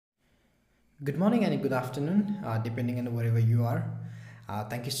Good morning and good afternoon, depending on wherever you are.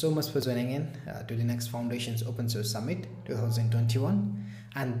 Thank you so much for joining in to the next Foundations Open Source Summit 2021.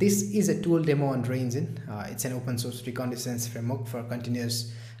 And this is a tool demo on reNgine. It's an open source reconnaissance framework for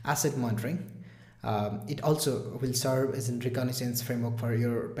continuous asset monitoring. It also will serve as a reconnaissance framework for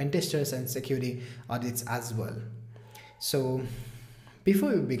your pen testers and security audits as well. So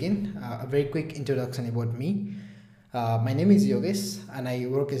before we begin, a very quick introduction about me. My name is Yogesh and I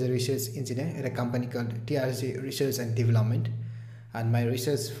work as a research engineer at a company called TRC Research and Development, and my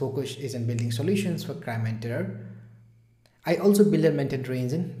research focus is on building solutions for crime and terror. I also build and maintain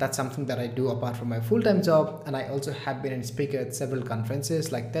reNgine. That's something that I do apart from my full-time job, and I also have been a speaker at several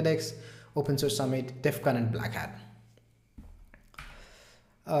conferences like TEDx, Open Source Summit, DEF CON and Black Hat.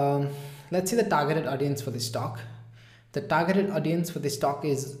 Let's see the targeted audience for this talk. The targeted audience for this talk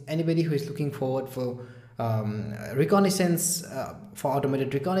is anybody who is looking forward for reconnaissance, for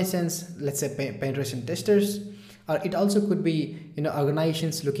automated reconnaissance, let's say penetration testers, or it also could be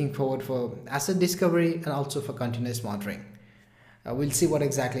organizations looking forward for asset discovery and also for continuous monitoring. We'll see what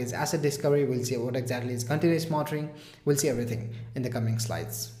exactly is asset discovery, we'll see what exactly is continuous monitoring, we'll see everything in the coming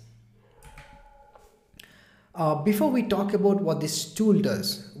slides. Before we talk about what this tool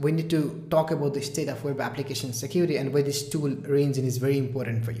does, we need to talk about the state of web application security and why this tool reNgine is very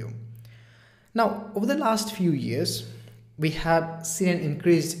important for you. Now, over the last few years, we have seen an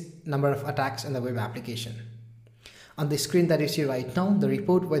increased number of attacks on the web application. On the screen that you see right now, the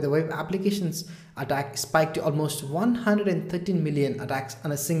report where the web applications attack spiked to almost 113 million attacks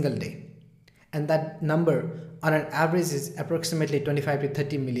on a single day. And that number on an average is approximately 25 to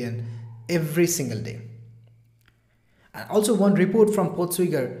 30 million every single day. And also one report from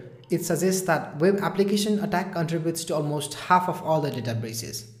Portswigger, it suggests that web application attack contributes to almost half of all the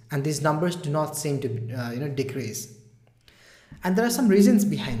databases. And these numbers do not seem to decrease. And there are some reasons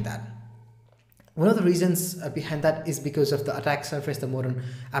behind that. One of the reasons behind that is because of the attack surface the modern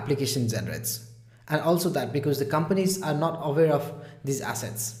application generates. And also that because the companies are not aware of these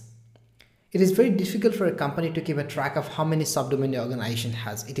assets. It is very difficult for a company to keep a track of how many subdomain the organization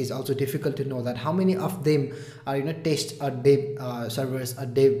has. It is also difficult to know that how many of them are test or dev servers or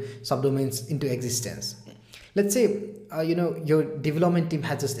dev subdomains into existence. Let's say your development team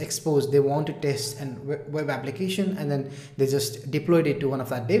has just exposed, they want to test a web application, and then they just deployed it to one of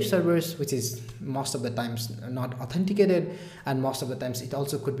that dev servers, which is most of the times not authenticated, and most of the times it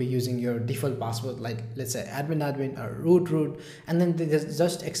also could be using your default password, like let's say admin or root, and then they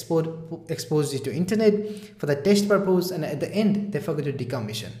just expose it to internet for the test purpose, and at the end they forget to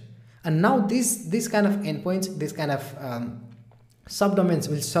decommission. And now these kind of endpoints, these kind of subdomains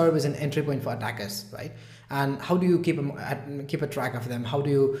will serve as an entry point for attackers, right? And how do you keep a track of them? How do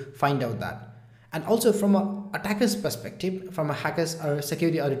you find out that? And also from an attacker's perspective, from a hacker's or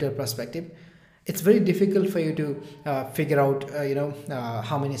security auditor perspective, it's very difficult for you to figure out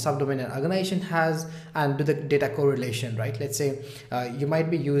how many subdomain an organization has and do the data correlation, right? Let's say you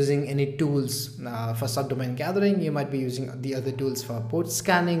might be using any tools for subdomain gathering, you might be using the other tools for port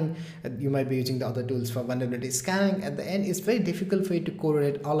scanning, you might be using the other tools for vulnerability scanning. At the end, it's very difficult for you to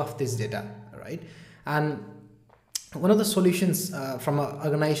correlate all of this data, right? And one of the solutions from an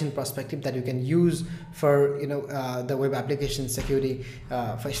organization perspective that you can use for the web application security,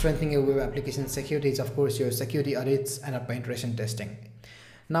 for strengthening your web application security, is of course your security audits and a penetration testing.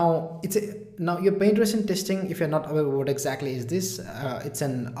 Now your penetration testing, if you're not aware what exactly is this, it's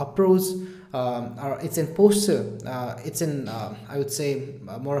an approach or it's in posture, it's in I would say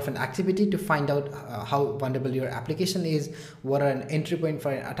more of an activity to find out how vulnerable your application is, what are an entry point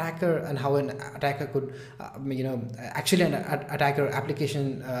for an attacker, and how an attacker could actually an attacker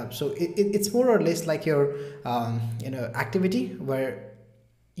application. So it's more or less like your activity where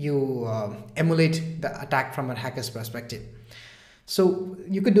you emulate the attack from a hacker's perspective. So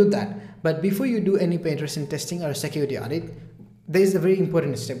you could do that, but before you do any penetration testing or security audit, there is a very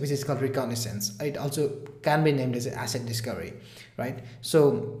important step which is called reconnaissance. It also can be named as asset discovery, right?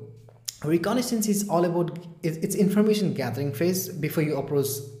 So reconnaissance is all about it's information gathering phase before you approach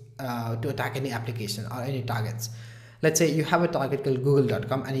to attack any application or any targets. Let's say you have a target called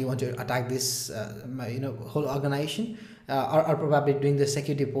google.com and you want to attack this whole organization or probably doing the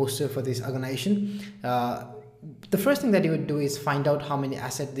security posture for this organization. The first thing that you would do is find out how many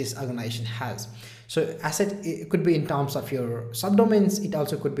assets this organization has. So asset, it could be in terms of your subdomains, it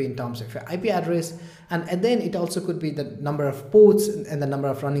also could be in terms of your IP address, and then it also could be the number of ports and the number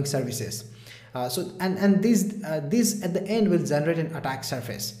of running services. These at the end will generate an attack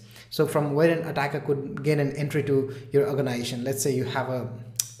surface. So from where an attacker could gain an entry to your organization. Let's say you have a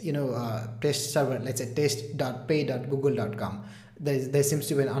test server, let's say test.pay.google.com. there seems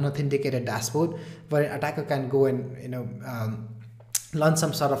to be an unauthenticated dashboard where an attacker can go and launch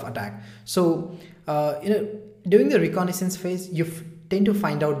some sort of attack. So during the reconnaissance phase, you tend to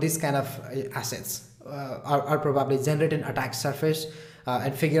find out these kind of assets are probably generate an attack surface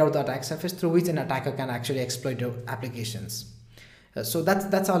and figure out the attack surface through which an attacker can actually exploit your applications. So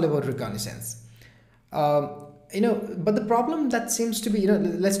that's all about reconnaissance. But the problem that seems to be,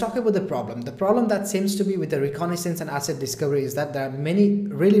 let's talk about the problem. The problem that seems to be with the reconnaissance and asset discovery is that there are many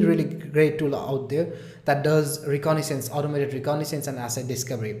really great tools out there that does reconnaissance, automated reconnaissance and asset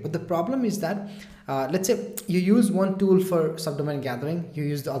discovery. But the problem is that, let's say you use one tool for subdomain gathering, you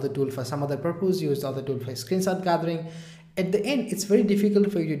use the other tool for some other purpose, you use the other tool for screenshot gathering. At the end, it's very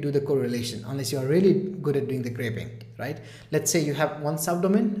difficult for you to do the correlation unless you are really good at doing the scraping, right? Let's say you have one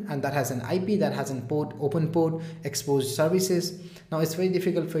subdomain and that has an IP, that has an port, open port, exposed services. Now it's very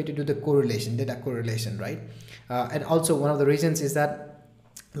difficult for you to do the correlation, data correlation, right? And also one of the reasons is that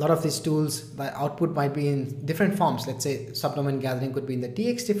a lot of these tools, the output might be in different forms. Let's say subdomain gathering could be in the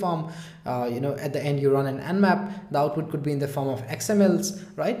TXT form. At the end you run an nmap. The output could be in the form of XMLs,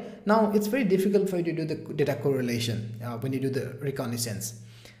 right? Now it's very difficult for you to do the data correlation when you do the reconnaissance.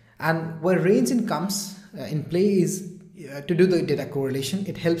 And where reNgine comes in play is to do the data correlation.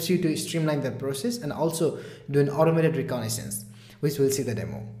 It helps you to streamline the process and also do an automated reconnaissance, which we'll see the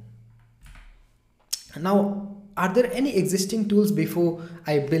demo. Now, are there any existing tools before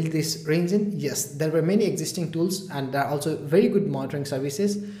I built this reNgine? Yes, there were many existing tools, and there are also very good monitoring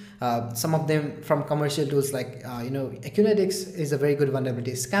services. Some of them from commercial tools like Reconnaissance is a very good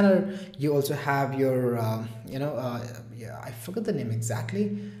vulnerability scanner. You also have your I forgot the name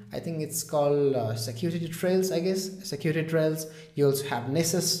exactly. I think it's called Security Trails, I guess. Security Trails. You also have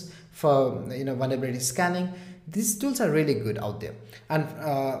Nessus for vulnerability scanning. These tools are really good out there,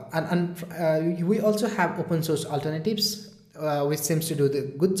 and we also have open source alternatives which seems to do the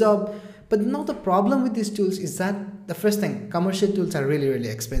good job. But now the problem with these tools is that the first thing, commercial tools are really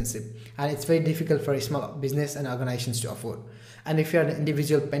expensive, and it's very difficult for a small business and organizations to afford. And if you're an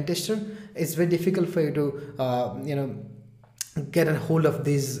individual pen tester, it's very difficult for you to get a hold of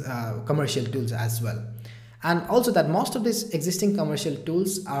these commercial tools as well. And also that most of these existing commercial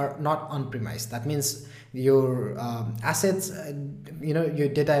tools are not on-premise. That means your assets, your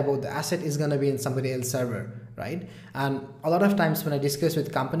data about the asset is going to be in somebody else's server, right? And a lot of times when I discuss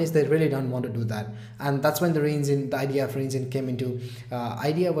with companies, they really don't want to do that. And that's when the idea of reNgine came into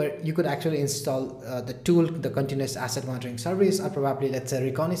idea, where you could actually install the tool, the continuous asset monitoring service, or probably let's say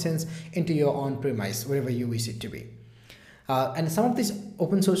reconnaissance, into your on-premise, wherever you wish it to be. And some of these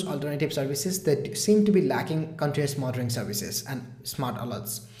open source alternative services that seem to be lacking continuous monitoring services and smart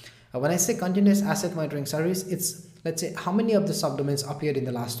alerts. When I say continuous asset monitoring service, it's, let's say, how many of the subdomains appeared in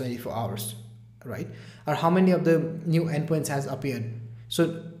the last 24 hours, right? Or how many of the new endpoints has appeared.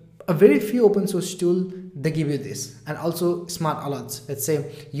 So a very few open source tool, they give you this. And also smart alerts. Let's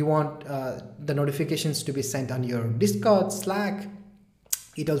say you want the notifications to be sent on your Discord, Slack.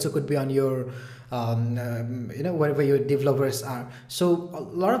 It also could be on your wherever your developers are. So a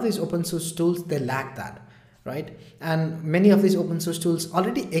lot of these open source tools, they lack that, right? And many of these open source tools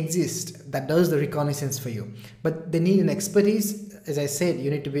already exist that does the reconnaissance for you, but they need an expertise. As I said, you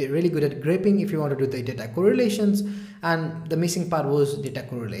need to be really good at scraping if you want to do the data correlations, and the missing part was data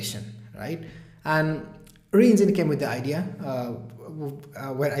correlation, right? And reNgine came with the idea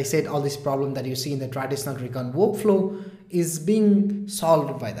where I said all this problem that you see in the traditional recon workflow is being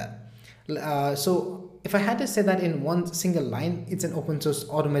solved by that. So if I had to say that in one single line, it's an open source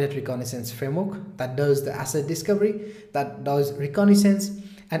automated reconnaissance framework that does the asset discovery, that does reconnaissance,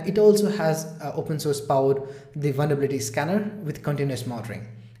 and it also has open source powered the vulnerability scanner with continuous monitoring.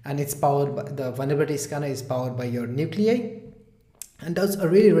 And it's powered by, the vulnerability scanner is powered by your nuclei and does a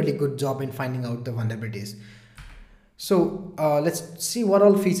really good job in finding out the vulnerabilities. So let's see what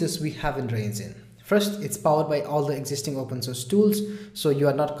all features we have in reNgine. First, it's powered by all the existing open source tools, so you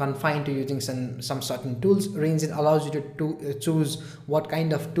are not confined to using some certain tools. reNgine allows you to choose what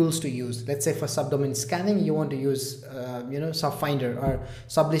kind of tools to use. Let's say for subdomain scanning, you want to use Subfinder or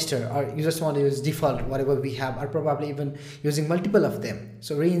Sublister, or you just want to use default, whatever we have, or probably even using multiple of them.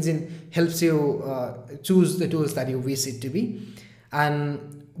 So reNgine helps you choose the tools that you wish it to be.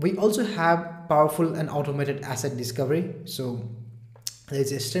 And we also have powerful and automated asset discovery. So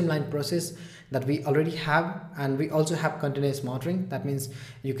there's a streamlined process that we already have, and we also have continuous monitoring. That means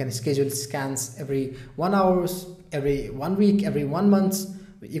you can schedule scans every 1 hour, every 1 week, every 1 month.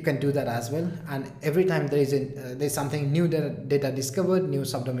 You can do that as well. And every time there's something new data discovered, new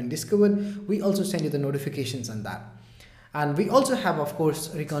subdomain discovered, we also send you the notifications on that. And we also have, of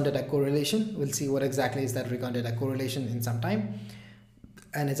course, recon data correlation. We'll see what exactly is that recon data correlation in some time.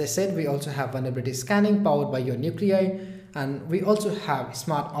 And as I said, we also have vulnerability scanning powered by your nuclei, and we also have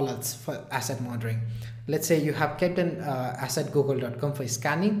smart alerts for asset monitoring. Let's say you have kept an asset google.com for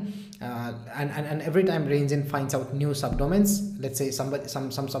scanning, and every time reNgine finds out new subdomains, let's say some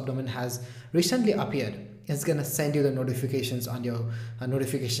subdomain has recently appeared, it's gonna send you the notifications on your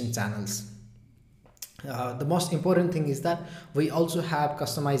notification channels. The most important thing is that we also have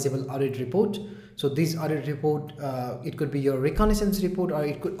customizable audit report. So this audit report, it could be your reconnaissance report, or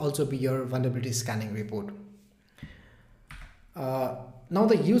it could also be your vulnerability scanning report. Now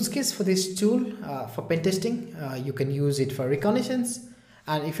the use case for this tool for pen testing, you can use it for reconnaissance,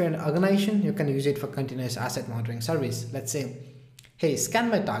 and if you're an organization, you can use it for continuous asset monitoring service. Let's say, hey, scan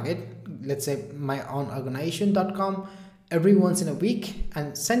my target, let's say my own organization.com, every once in a week,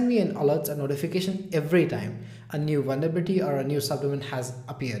 and send me an alert or notification every time a new vulnerability or a new subdomain has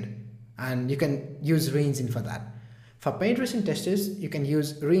appeared. And you can use reNgine for that. For penetration testers, you can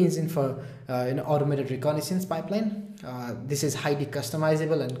use reNgine for automated reconnaissance pipeline. This is highly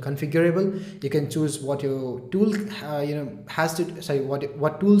customizable and configurable. You can choose what your tool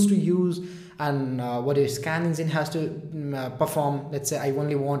what tools to use, and what your scan engine has to perform. Let's say I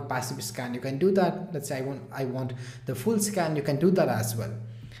only want passive scan, you can do that. Let's say I want the full scan, you can do that as well.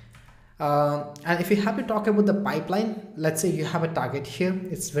 And if you have to talk about the pipeline, let's say you have a target here.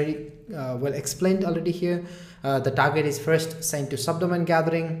 It's very well explained already here. The target is first sent to subdomain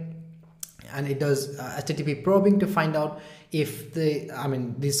gathering, and it does HTTP probing to find out if these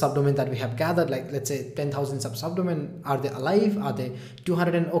subdomain that we have gathered, like let's say 10,000 subdomain, are they alive? Are they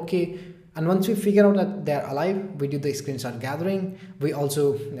 200 and okay? And once we figure out that they're alive, we do the screenshot gathering. We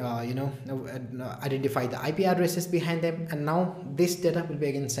also, identify the IP addresses behind them. And now this data will be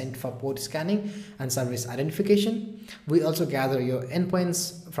again sent for port scanning and service identification. We also gather your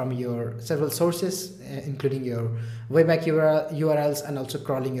endpoints from your several sources, including your webback URLs, and also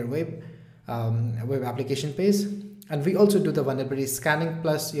crawling your web application page. And we also do the vulnerability scanning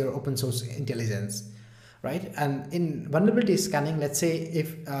plus your open source intelligence. Right, and in vulnerability scanning, let's say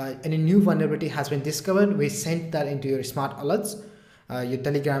if any new vulnerability has been discovered, we send that into your smart alerts, your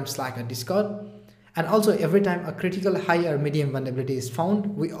Telegram, Slack, or Discord. And also every time a critical high or medium vulnerability is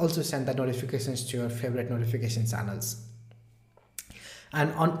found, we also send that notifications to your favorite notification channels.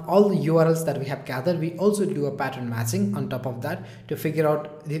 And on all the URLs that we have gathered, we also do a pattern matching on top of that to figure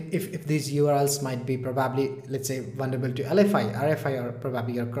out if these URLs might be probably, let's say, vulnerable to LFI, RFI, or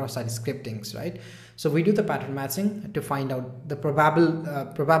probably your cross-site scriptings, right? So we do the pattern matching to find out the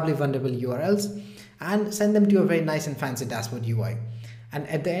probably vulnerable URLs and send them to a very nice and fancy dashboard UI. And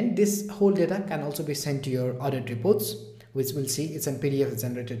at the end, this whole data can also be sent to your audit reports, which we'll see. It's a PDF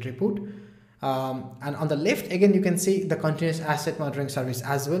generated report. And on the left, again, you can see the continuous asset monitoring service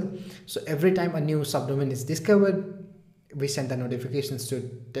as well. So every time a new subdomain is discovered, we send the notifications to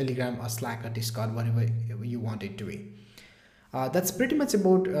Telegram or Slack or Discord, whatever you want it to be. That's pretty much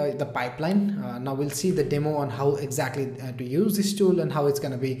about the pipeline. Now we'll see the demo on how exactly to use this tool and how it's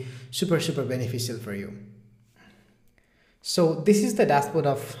going to be super beneficial for you. So this is the dashboard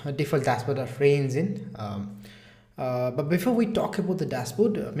of default dashboard of reNgine. But before we talk about the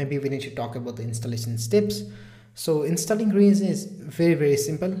dashboard, maybe we need to talk about the installation steps. So installing reNgine is very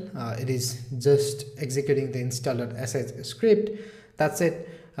simple. It is just executing the install.sh script. That's it.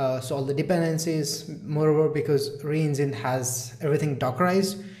 So all the dependencies, moreover, because reNgine has everything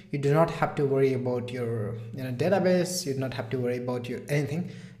Dockerized, you do not have to worry about your database. You do not have to worry about your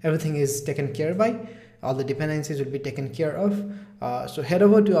anything. Everything is taken care by. All the dependencies will be taken care of. So head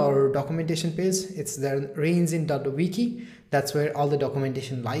over to our documentation page. It's the reNgine.wiki. That's where all the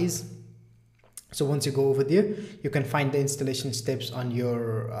documentation lies. So once you go over there, you can find the installation steps on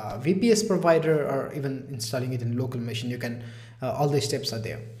your VPS provider, or even installing it in local machine. You can all the steps are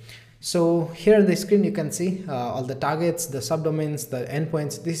there. So here on the screen, you can see all the targets, the subdomains, the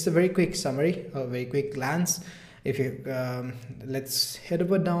endpoints. This is a very quick summary, a very quick glance. If you let's head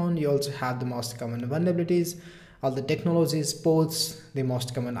over down, you also have the most common vulnerabilities, all the technologies, ports, the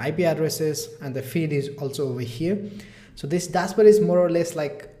most common IP addresses, and the feed is also over here. So this dashboard is more or less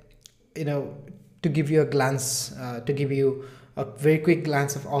like, to give you a glance, to give you a very quick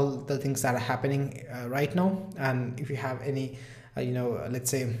glance of all the things that are happening right now. And if you have any, let's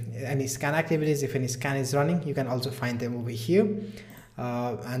say any scan activities, if any scan is running, you can also find them over here.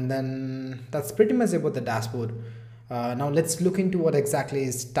 And then that's pretty much about the dashboard. Now let's look into what exactly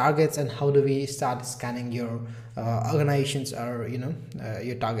is targets and how do we start scanning your organizations or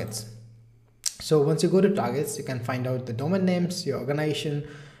your targets. So once you go to targets, you can find out the domain names, your organization,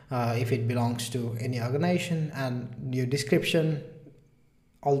 if it belongs to any organization, and your description,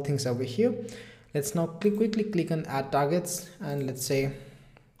 all things over here. Let's now quickly click on add targets, and let's say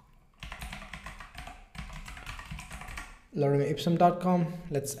lorem-ipsum.com.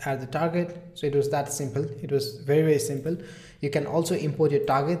 Let's add the target. So it was that simple. It was very simple. You can also import your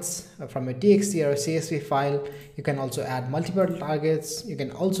targets from a txt or a csv file. You can also add multiple targets. You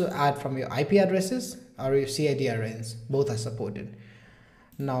can also add from your IP addresses or your CID arrays. Both are supported.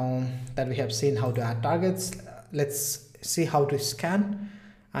 Now that we have seen how to add targets, let's see how to scan.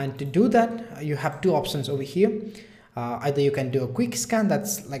 And to do that, you have two options over here. Either you can do a quick scan,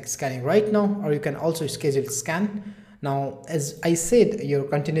 that's like scanning right now, or you can also schedule scan. Now, as I said, your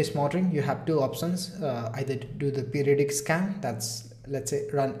continuous monitoring, you have two options, either to do the periodic scan, that's, let's say,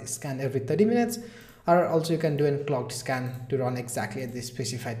 run scan every 30 minutes, or also you can do a clocked scan to run exactly at the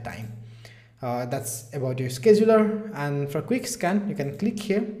specified time. That's about your scheduler. And for quick scan, you can click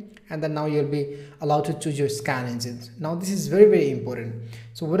here, and then now you'll be allowed to choose your scan engines. Now, this is very important.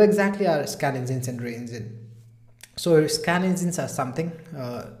 So what exactly are scan engines and reNgine? So your scan engines are something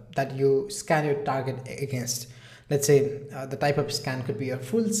that you scan your target against. Let's say the type of scan could be your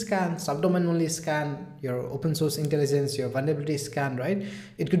full scan, subdomain only scan, your open source intelligence, your vulnerability scan, right?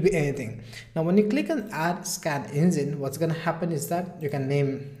 It could be anything. Now, when you click on add scan engine, what's going to happen is that you can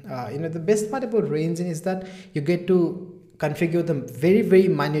name, the best part about reNgine is that you get to configure the very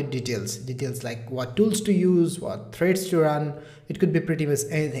minute details like what tools to use, what threads to run. It could be pretty much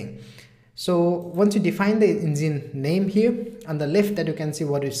anything. So once you define the engine name here, on the left that you can see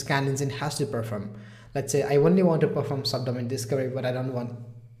what your scan engine has to perform. Let's say I only want to perform subdomain discovery, but I don't want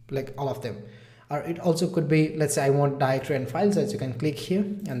like all of them. Or it also could be, let's say I want directory and file search. You can click here,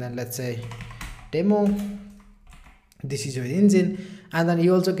 and then let's say demo. This is your engine, and then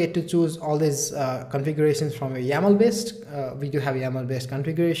you also get to choose all these configurations from your YAML based. We do have YAML based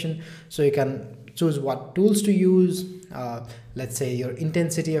configuration, so you can choose what tools to use. Let's say your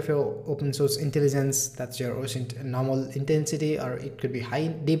intensity of your open source intelligence, that's your normal intensity, or it could be high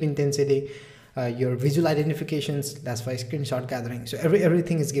deep intensity. Your visual identifications, that's for screenshot gathering. So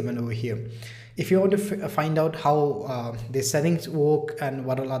everything is given over here. If you want to find out how the settings work and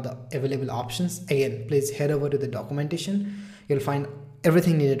what are the available options, again, please head over to the documentation. You'll find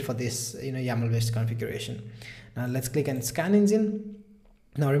everything needed for this YAML based configuration. Now let's click on scan engine.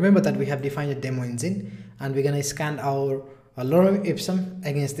 Now remember that we have defined a demo engine, and we're going to scan our lorem ipsum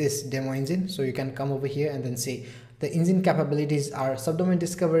against this demo engine. So you can come over here and then see the engine capabilities are subdomain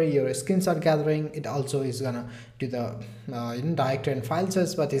discovery, your screenshot gathering. It also is gonna do the directory and file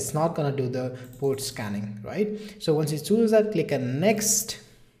search, but it's not gonna do the port scanning, right? So once you choose that, click on next,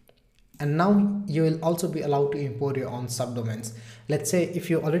 and now you will also be allowed to import your own subdomains. Let's say if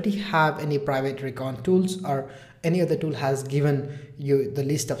you already have any private recon tools, or any other tool has given you the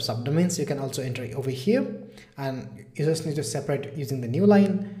list of subdomains, you can also enter it over here, and you just need to separate using the new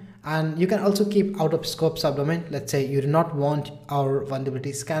line. And you can also keep out of scope subdomain. Let's say you do not want our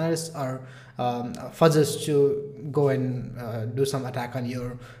vulnerability scanners or fuzzers to go and do some attack on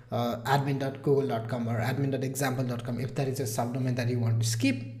your admin.google.com or admin.example.com. If that is a subdomain that you want to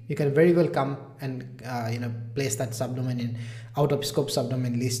skip, you can very well come and place that subdomain in out of scope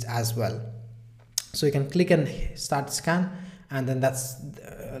subdomain list as well. So you can click and start scan, and then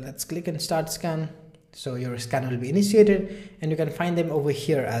let's click and start scan. So your scan will be initiated, and you can find them over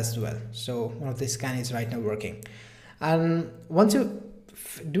here as well. So one of the scan is right now working. And once you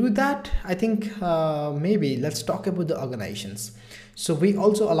do that, I think maybe let's talk about the organizations. So we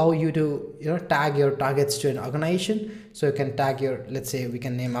also allow you to tag your targets to an organization. So you can tag your, let's say we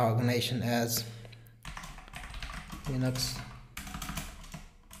can name our organization as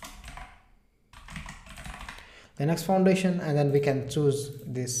Linux Foundation, and then we can choose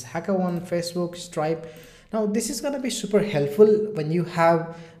this HackerOne, Facebook, Stripe. Now this is going to be super helpful when you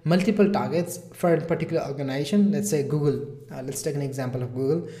have multiple targets for a particular organization. Let's say Google. Let's take an example of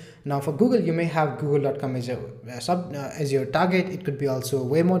Google. Now for Google, you may have google.com as your target. It could be also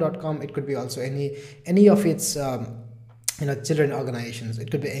waymo.com. It could be also any of its children organizations. It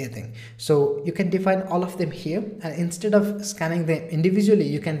could be anything. So you can define all of them here, and instead of scanning them individually,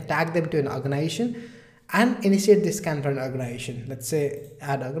 you can tag them to an organization and initiate this scan for an organization. Let's say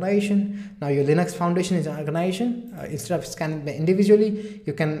add organization. Now your Linux Foundation is an organization. Instead of scanning them individually,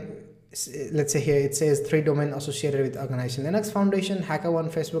 you can, let's say here it says 3 domain associated with organization: Linux Foundation,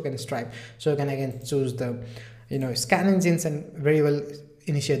 HackerOne, Facebook, and Stripe. So you can again choose the scan engines and very well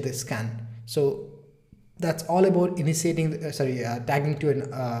initiate the scan. So that's all about initiating tagging to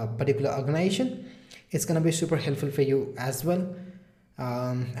a particular organization. It's going to be super helpful for you as well.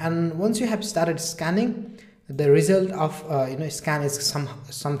 And once you have started scanning, the result of scan is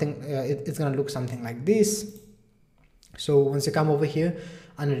something it's going to look something like this. So once you come over here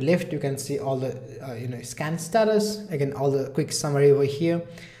on the left, you can see all the scan status, again all the quick summary over here,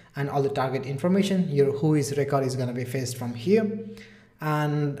 and all the target information. Your who is record is going to be fetched from here,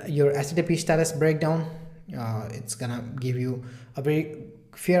 and your HTTP status breakdown, it's gonna give you a very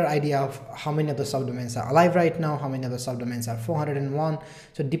fair idea of how many of the subdomains are alive right now, how many of the subdomains are 401.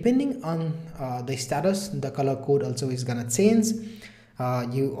 So depending on the status, the color code also is gonna change.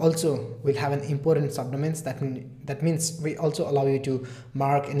 You also will have an important subdomains. That means we also allow you to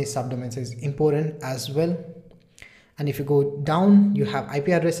mark any subdomains as important as well. And if you go down, you have IP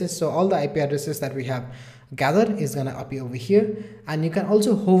addresses. So all the IP addresses that we have gathered is gonna appear over here, and you can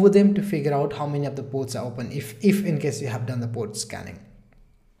also hover them to figure out how many of the ports are open if in case you have done the port scanning.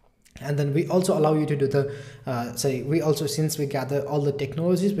 And then we also allow you to do the since we gather all the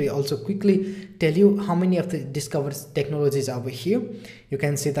technologies, we also quickly tell you how many of the discovered technologies are over here. You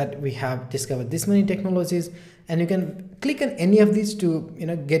can see that we have discovered this many technologies, and you can click on any of these to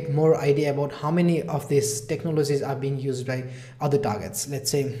get more idea about how many of these technologies are being used by other targets. Let's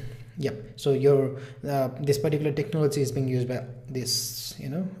say, yep, so your this particular technology is being used by this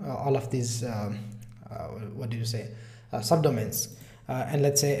all of these subdomains. And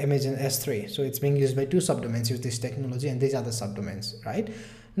let's say Amazon S3, so it's being used by 2 subdomains use this technology, and these are the subdomains. Right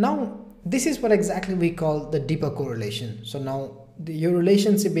now, this is what exactly we call the deeper correlation. So now your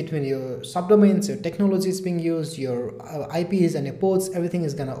relationship between your subdomains, your technologies being used, your IPs and your ports, everything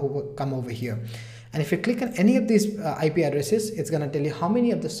is gonna come over here. And if you click on any of these IP addresses, it's gonna tell you how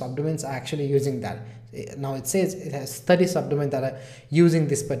many of the subdomains are actually using that. Now it says it has 30 subdomains that are using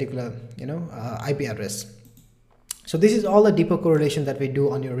this particular IP address. So this is all the deeper correlation that we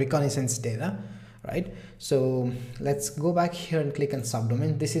do on your Reconnaissance data, right? So let's go back here and click on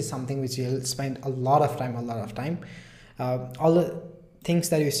subdomain. This is something which you'll spend a lot of time. All the things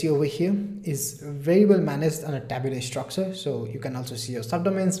that you see over here is very well managed on a tabular structure. So you can also see your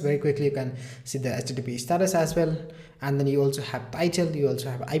subdomains very quickly. You can see the HTTP status as well. And then you also have title, you also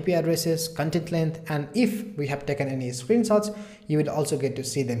have IP addresses, content length. And if we have taken any screenshots, you would also get to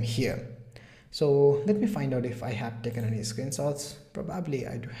see them here. So let me find out if I have taken any screenshots. Probably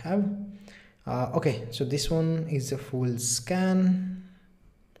I do have. Okay, so this one is a full scan.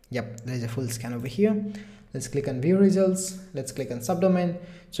 Yep, there is a full scan over here. Let's click on view results. Let's click on subdomain.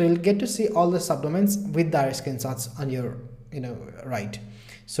 So you'll get to see all the subdomains with their screenshots on your right.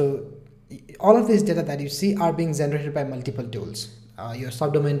 So all of this data that you see are being generated by multiple tools. Your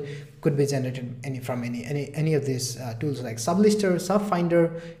subdomain could be generated from any of these tools like Sublister,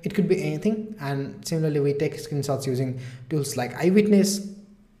 Subfinder. It could be anything. And similarly, we take screenshots using tools like Eyewitness.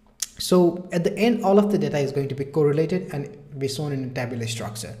 So at the end, all of the data is going to be correlated and be shown in a tabular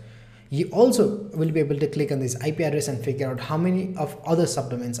structure. You also will be able to click on this IP address and figure out how many of other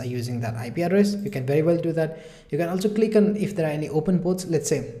subdomains are using that IP address. You can very well do that. You can also click on if there are any open ports. Let's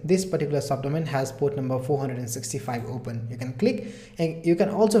say this particular subdomain has port number 465 open. You can click and you can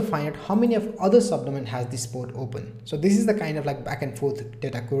also find out how many of other subdomain has this port open. So this is the kind of like back and forth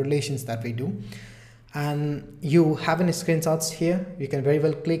data correlations that we do. And you have any screenshots here. You can very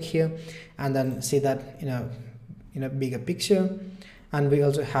well click here and then see that in a bigger picture. And we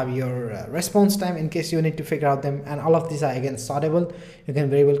also have your response time in case you need to figure out them, and all of these are again sortable. You can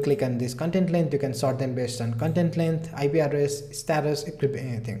very well click on this content length. You can sort them based on content length, IP address, status. It could be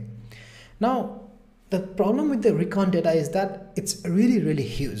anything. Now the problem with the recon data is that it's really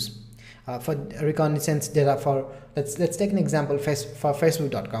huge. For Reconnaissance data, for let's take an example for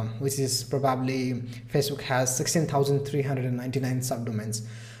Facebook.com, which is probably Facebook has 16,399 subdomains.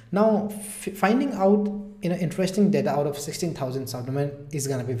 Now finding out interesting data out of 16,000 subdomain is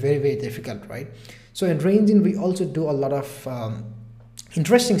gonna be very difficult, right? So in reNgine we also do a lot of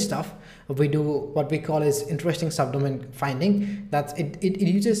interesting stuff. We do what we call is interesting subdomain finding. That's it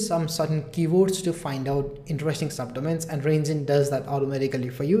uses some certain keywords to find out interesting subdomains, and reNgine does that automatically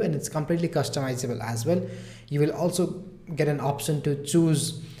for you, and it's completely customizable as well. You will also get an option to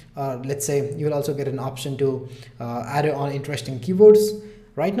choose let's say you will also get an option to add on interesting keywords.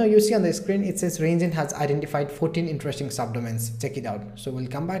 Right now you see on the screen it says reNgine has identified 14 interesting subdomains. Check it out. So we'll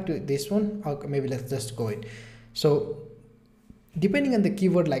come back to this one, or maybe let's just go it. So depending on the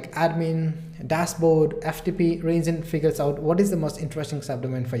keyword like admin, dashboard, FTP, reNgine figures out what is the most interesting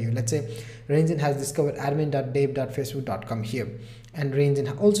subdomain for you. Let's say reNgine has discovered admin.dev.facebook.com here, and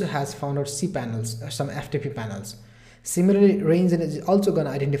reNgine also has found out cPanels, some FTP panels. Similarly, reNgine is also going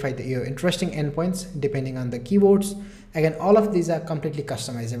to identify your interesting endpoints depending on the keywords. Again, all of these are completely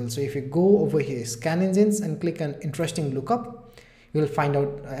customizable. So if you go over here, scan engines, and click on interesting lookup, you'll find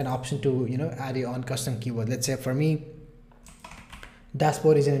out an option to add your own custom keyword. Let's say for me,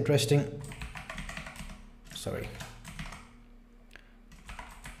 dashboard is an interesting,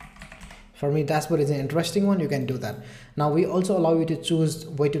 for me dashboard is an interesting one. You can do that. Now we also allow you to choose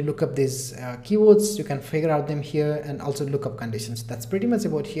where to look up these keywords. You can figure out them here, and also look up conditions. That's pretty much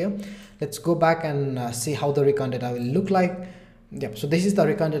about here. Let's go back and see how the recon data will look like. Yep, so this is the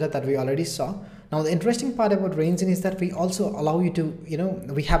recon data that we already saw. Now the interesting part about reNgine is that we also allow you to,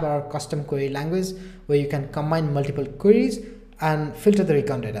 we have our custom query language where you can combine multiple queries and filter the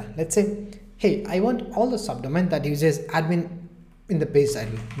recon data. Let's say, hey, I want all the subdomain that uses admin in the page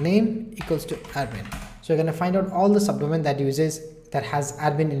title, name equals to admin. So you're going to find out all the subdomain that has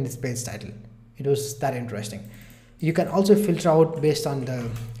admin in its page title. It was that interesting. You can also filter out based on the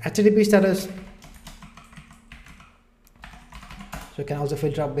HTTP status. So you can also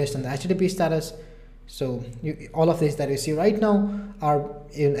filter out based on the HTTP status. So all of these that you see right now are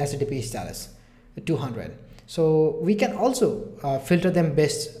in HTTP status 200. So we can also filter them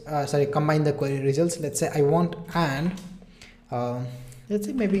combine the query results. Let's say I want and let's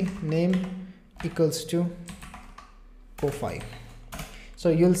say maybe name equals to co5. So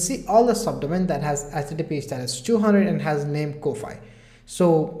you'll see all the subdomain that has HTTP status 200 and has name co5.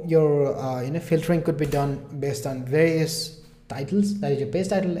 So your filtering could be done based on various titles, that is your page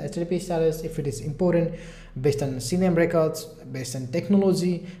title, HTTP status if it is important, based on CNAME records, based on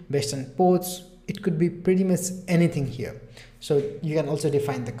technology, based on ports. It could be pretty much anything here. So you can also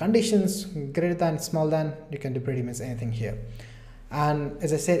define the conditions, greater than, small than. You can do pretty much anything here. And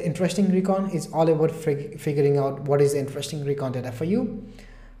as I said, interesting recon is all about figuring out what is the interesting recon data for you.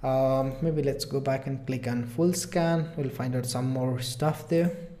 Maybe let's go back and click on full scan. We'll find out some more stuff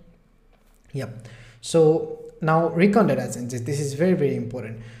there. Yep. So now recon data changes. This is very, very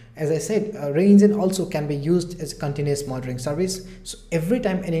important. As I said, reNgine also can be used as a continuous monitoring service. So every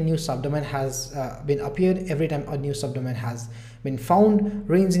time any new subdomain has been appeared, every time a new subdomain has been found,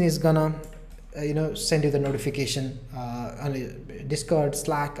 reNgine is gonna send you the notification on Discord,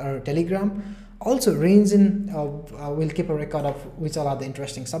 Slack, or Telegram. Also reNgine will keep a record of which all are the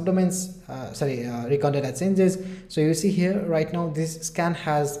interesting subdomains, recon data changes. So you see here right now this scan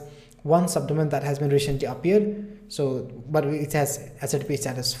has one subdomain that has been recently appeared, but it has HTTP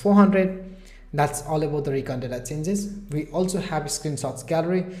status 400. That's all about the recon data changes. We also have screenshots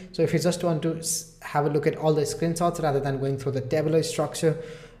gallery. So if you just want to have a look at all the screenshots rather than going through the tabular structure,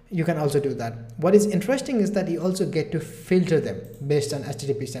 you can also do that. What is interesting is that you also get to filter them based on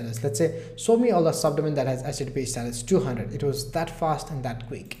HTTP status. Let's say, show me all the subdomain that has HTTP status 200. It was that fast and that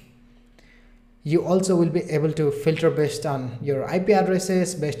quick. You also will be able to filter based on your IP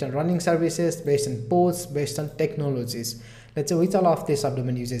addresses, based on running services, based on ports, based on technologies. Let's say which all of this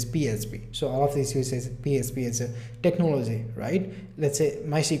subdomain uses PHP. So all of these uses PHP as a technology, right? Let's say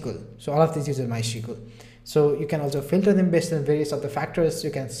MySQL. So all of these uses MySQL. So you can also filter them based on various other factors. You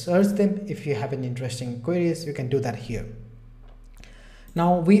can search them. If you have any interesting queries, you can do that here.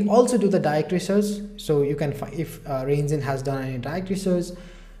 Now we also do the directory search. So you can find if reNgine has done any directory search.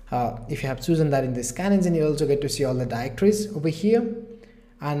 If you have chosen that in the scan engine, you also get to see all the directories over here.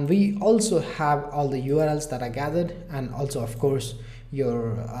 And we also have all the URLs that are gathered, and also of course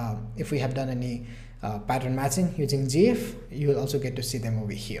your if we have done any pattern matching using GF, you will also get to see them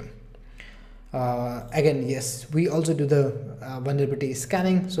over here. Again, yes, we also do the vulnerability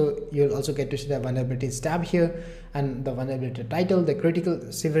scanning, so you'll also get to see the vulnerabilities tab here, and the vulnerability title, the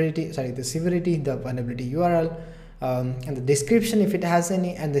critical severity, the vulnerability URL, and the description if it has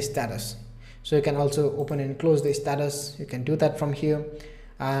any, and the status. So you can also open and close the status. You can do that from here,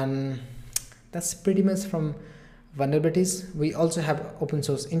 and that's pretty much from vulnerabilities. We also have open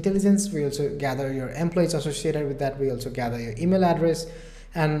source intelligence. We also gather your employees associated with that. We also gather your email address,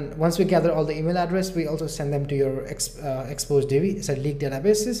 and once we gather all the email address, we also send them to your exposed DB, so leak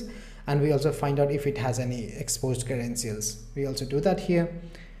databases, and we also find out if it has any exposed credentials. We also do that here.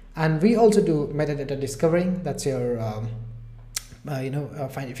 And we also do metadata discovery. That's your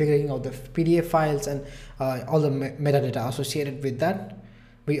figuring out the PDF files and all the metadata associated with that.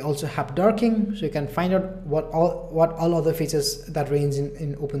 We also have darking, so you can find out what all other features that reNgine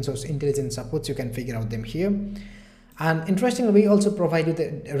in open source intelligence supports. You can figure out them here. And interestingly, we also provide you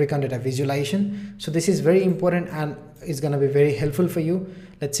the recon data visualization. So this is very important and is going to be very helpful for you.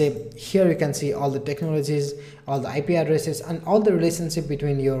 Let's say here you can see all the technologies, all the IP addresses, and all the relationship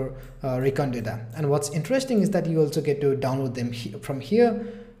between your recon data. And what's interesting is that you also get to download them from here.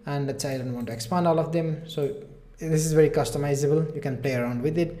 And let's say I don't want to expand all of them. So this is very customizable. You can play around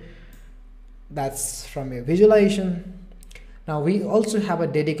with it. That's from your visualization. Now we also have a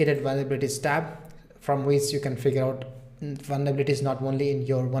dedicated vulnerabilities tab from which you can figure out vulnerability is not only in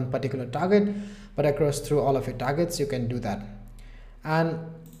your one particular target, but across through all of your targets. You can do that. And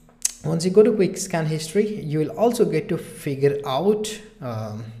once you go to quick scan history, you will also get to figure out,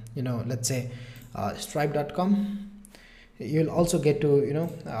 let's say stripe.com. You'll also get to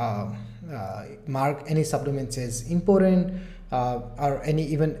mark any subdomains as important, or any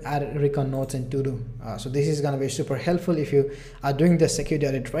even add recon notes and to do. So this is going to be super helpful if you are doing the security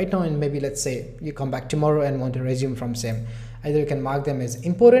audit right now, and maybe let's say you come back tomorrow and want to resume from same. Either you can mark them as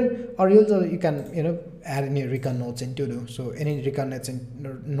important, or you can add any recon notes and to do. So any recon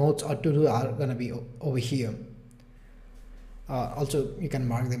notes or to do are going to be over here. Also you can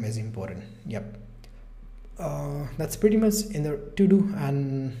mark them as important. Yep. That's pretty much in the to do,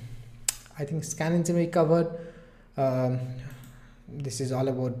 and I think scan engine we covered. This is all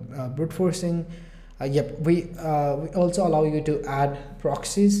about brute forcing. Yep, we also allow you to add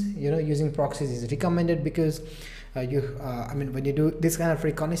proxies. Using proxies is recommended because when you do this kind of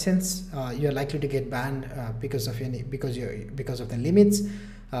reconnaissance, you're likely to get banned because of the limits.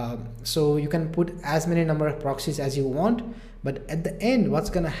 So you can put as many number of proxies as you want, but at the end what's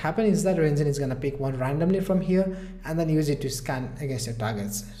going to happen is that reNgine is going to pick one randomly from here and then use it to scan against your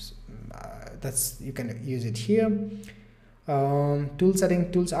targets. You can use it here. Tool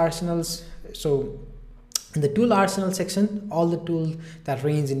setting, tools arsenals. So in the tool arsenal section, all the tools that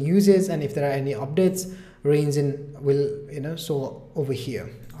reNgine uses, and if there are any updates, reNgine will so over here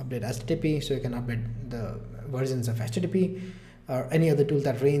update HTTP, so you can update the versions of HTTP or any other tool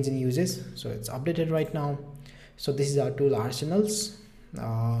that reNgine uses. So it's updated right now. So this is our tool arsenals.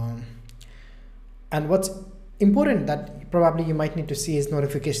 And what's important that probably you might need to see is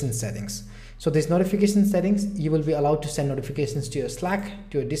notification settings. So these notification settings, you will be allowed to send notifications to your Slack,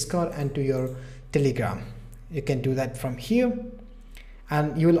 to your Discord, and to your Telegram. You can do that from here,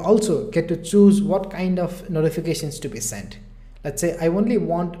 and you will also get to choose what kind of notifications to be sent. Let's say I only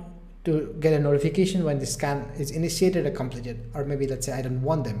want to get a notification when the scan is initiated or completed, or maybe let's say I don't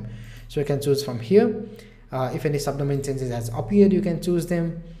want them. So you can choose from here. If any subdomain changes has appeared, you can choose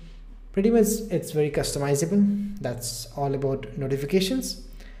them. Pretty much it's very customizable. That's all about notifications.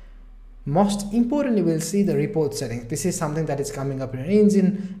 Most importantly, we'll see the report settings. This is something that is coming up in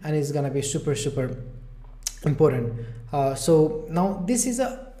reNgine and is going to be super important. So now this is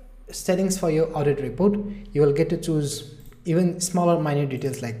a settings for your audit report. You will get to choose even smaller minor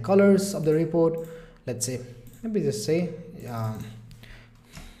details like colors of the report. Let's say maybe just say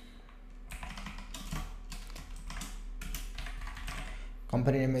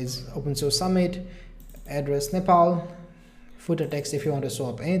company name is Open Source Summit, address Nepal, footer text if you want to show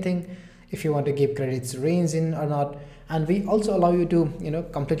up anything, if you want to give credits to reNgine or not. And we also allow you to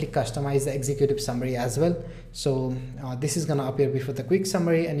completely customize the executive summary as well. So this is going to appear before the quick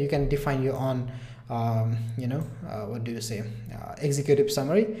summary, and you can define your own executive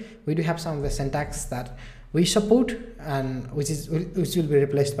summary. We do have some of the syntax that we support, and which will be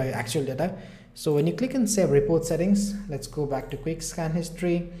replaced by actual data. So when you click on save report settings, let's go back to quick scan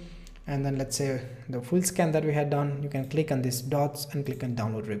history, and then let's say the full scan that we had done, you can click on these dots and click on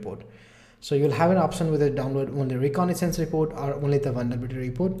download report. So you'll have an option whether download only reconnaissance report or only the vulnerability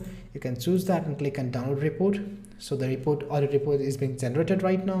report. You can choose that and click on download report. So the audit report is being generated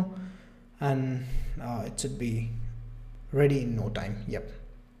right now, and it should be ready in no time. Yep.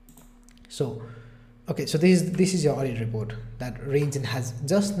 So okay, so this is your audit report that reNgine has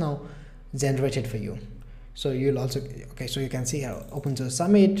just now generated for you. So you'll also, so you can see here Open Source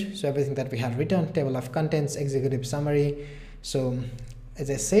Summit, so everything that we have written, table of contents, executive summary. So as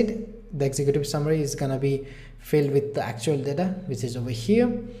I said, the executive summary is gonna be filled with the actual data, which is over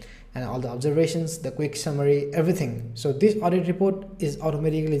here, and all the observations, the quick summary, everything. So this audit report is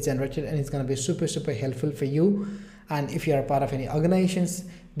automatically generated, and it's gonna be super helpful for you. And if you are part of any organizations,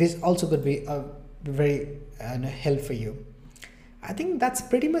 this also could be a very help for you. I think that's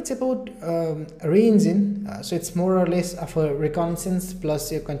pretty much about reNgine. So it's more or less of a reconnaissance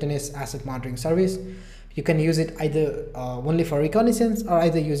plus your continuous asset monitoring service. You can use it either only for reconnaissance, or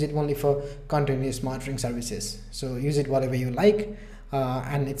either use it only for continuous monitoring services. So use it whatever you like,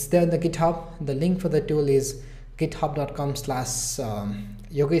 and it's there in the GitHub. The link for the tool is github.com/Yogesh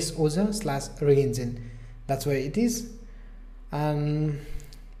Ojha/reNgine. That's where it is, and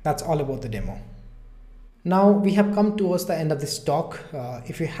that's all about the demo. Now we have come towards the end of this talk.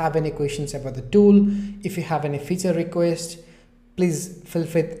 If you have any questions about the tool, if you have any feature requests, please feel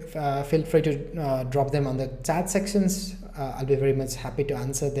free to drop them on the chat sections. I'll be very much happy to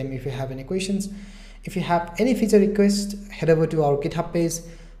answer them if you have any questions. If you have any feature request, head over to our GitHub page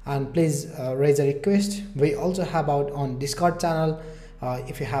and please raise a request. We also have out on Discord channel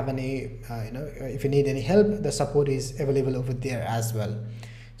If you have any, if you need any help, the support is available over there as well.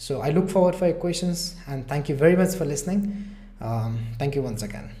 So I look forward for your questions, and thank you very much for listening. Thank you once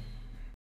again.